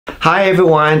Hi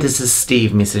everyone, this is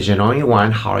Steve, Mr. Janoni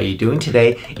One. How are you doing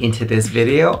today? In today's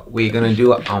video, we're gonna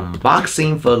do an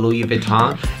unboxing for Louis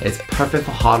Vuitton. It's perfect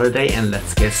for holiday and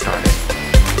let's get started.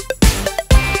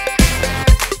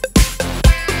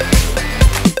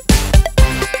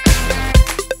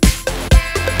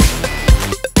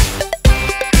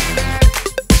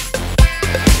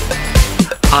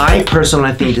 I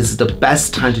personally think this is the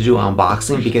best time to do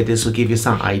unboxing because this will give you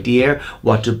some idea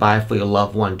what to buy for your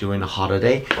loved one during the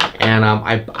holiday. And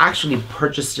I actually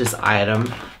purchased this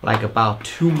item like about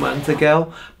 2 months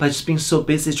ago, but just been so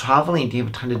busy traveling, didn't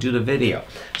have time to do the video.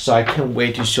 So I can't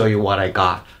wait to show you what I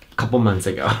got a couple months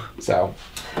ago. So,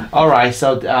 alright,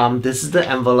 so this is the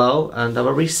envelope and the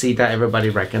receipt that everybody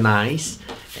recognizes.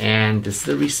 And this is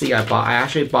the receipt I bought. I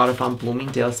actually bought it from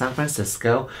Bloomingdale, San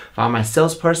Francisco, from my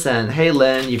salesperson. Hey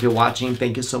Lynn, if you're watching,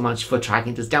 thank you so much for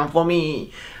tracking this down for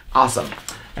me. Awesome.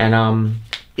 And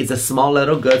it's a small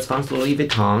little goods from Louis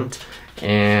Vuitton.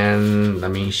 And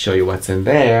let me show you what's in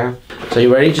there. So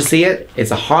you ready to see it?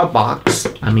 It's a hard box.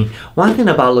 I mean, one thing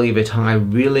about Louis Vuitton, I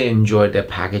really enjoyed the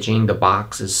packaging. The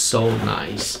box is so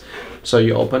nice. So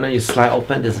you open it, you slide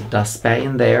open, there's a dust bag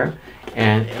in there.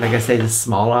 And like I said, it's a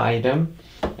smaller item.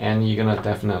 And you're gonna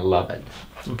definitely love it.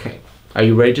 Okay, are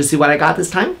you ready to see what I got this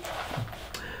time?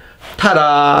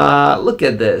 Ta-da! Look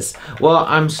at this. Well,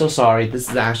 I'm so sorry. This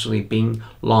is actually being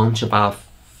launched about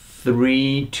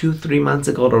 3 months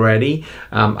ago already.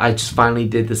 I just finally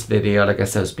did this video. Like I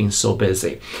said, it's been so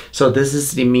busy. So this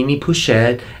is the Mini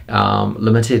Pochette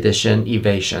limited edition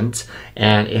Evasion,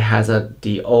 and it has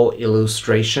the old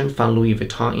illustration from Louis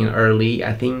Vuitton in early,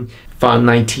 I think, from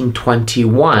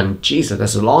 1921. Jesus,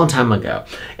 that's a long time ago.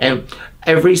 And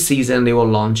every season they were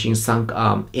launching some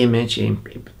image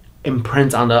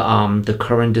imprints on the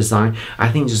current design.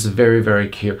 I think just very, very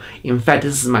cute. In fact,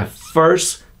 this is my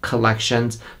first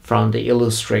collections from the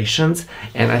illustrations,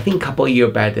 and I think a couple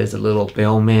years back there's a little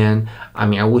bellman. I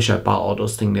mean, I wish I bought all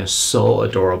those things. They're so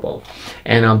adorable.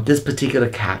 And this particular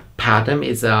pattern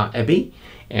is Ebby.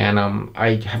 And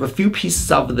I have a few pieces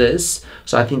of this,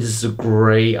 so I think this is a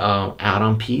great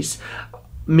add-on piece.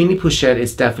 Mini Pochette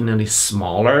is definitely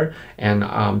smaller, and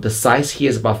the size here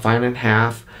is about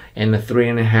 5.5, and the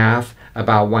 3.5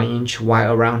 about 1 inch wide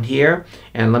around here.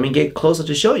 And let me get closer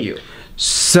to show you.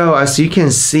 So as you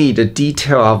can see, the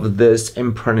detail of this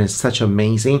imprint is such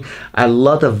amazing. I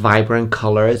love the vibrant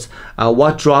colors.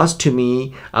 What draws to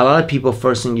me, a lot of people,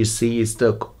 first thing you see is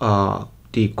the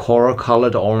coral color,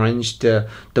 the orange, the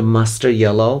mustard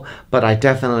yellow, but I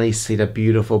definitely see the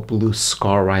beautiful blue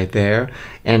scar right there.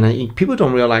 And people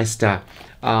don't realize that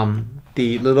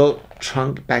the little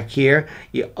trunk back here,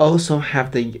 you also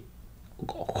have the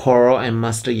coral and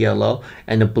mustard yellow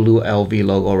and the blue LV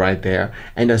logo right there.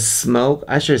 And the smoke,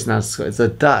 actually it's not smoke, it's a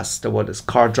dust. What this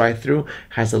car drive through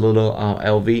has a little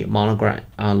LV monogram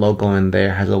logo in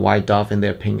there, has a white dove in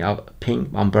there, pink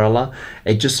umbrella.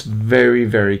 It's just very,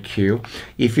 very cute.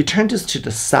 If you turn this to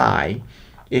the side,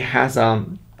 it has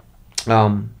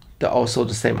also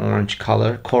the same orange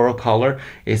color, coral color.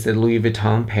 It's the Louis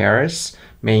Vuitton Paris,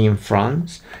 made in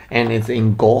France, and it's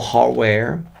in gold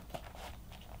hardware.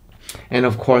 And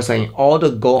of course, all the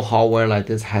gold hardware like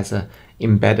this has a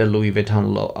embedded Louis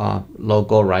Vuitton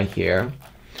logo right here.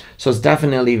 So it's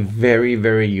definitely very,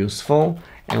 very useful.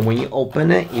 And when you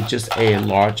open it, it's just a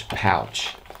large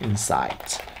pouch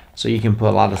inside. So you can put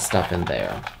a lot of stuff in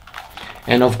there.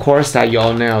 And of course, that you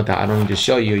all know that I don't need to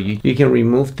show you. You can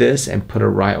remove this and put it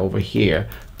right over here,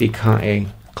 become a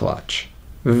clutch.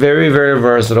 Very, very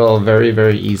versatile, very,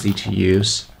 very easy to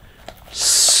use.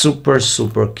 Super,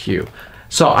 super cute.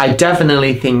 So I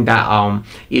definitely think that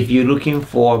if you're looking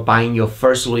for buying your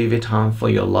first Louis Vuitton for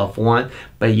your loved one,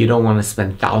 but you don't want to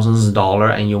spend thousands of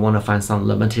dollars and you want to find some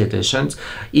limited editions,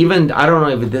 even, I don't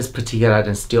know if this particular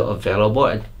item is still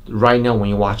available right now when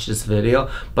you watch this video,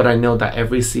 but I know that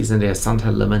every season there's some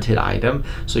type of limited item,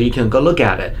 so you can go look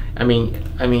at it. I mean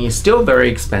it's still very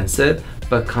expensive,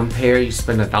 but compare, you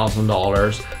spend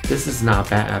 $1,000, this is not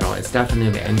bad at all. It's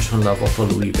definitely the entry level for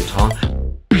Louis Vuitton.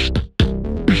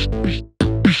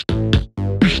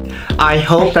 I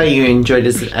hope that you enjoyed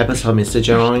this episode of Mr.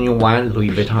 Janoni One Louis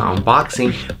Vuitton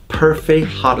unboxing. Perfect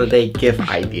holiday gift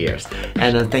ideas.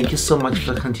 And thank you so much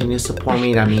for continuing to support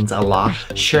me. That means a lot.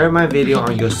 Share my video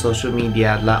on your social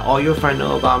media. Let all your friends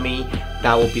know about me.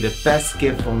 That will be the best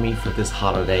gift for me for this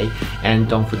holiday. And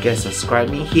don't forget to subscribe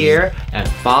me here and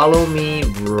follow me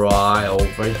right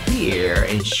over here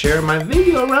and share my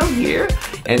video around here.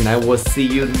 And I will see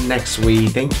you next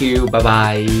week. Thank you. Bye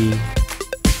bye.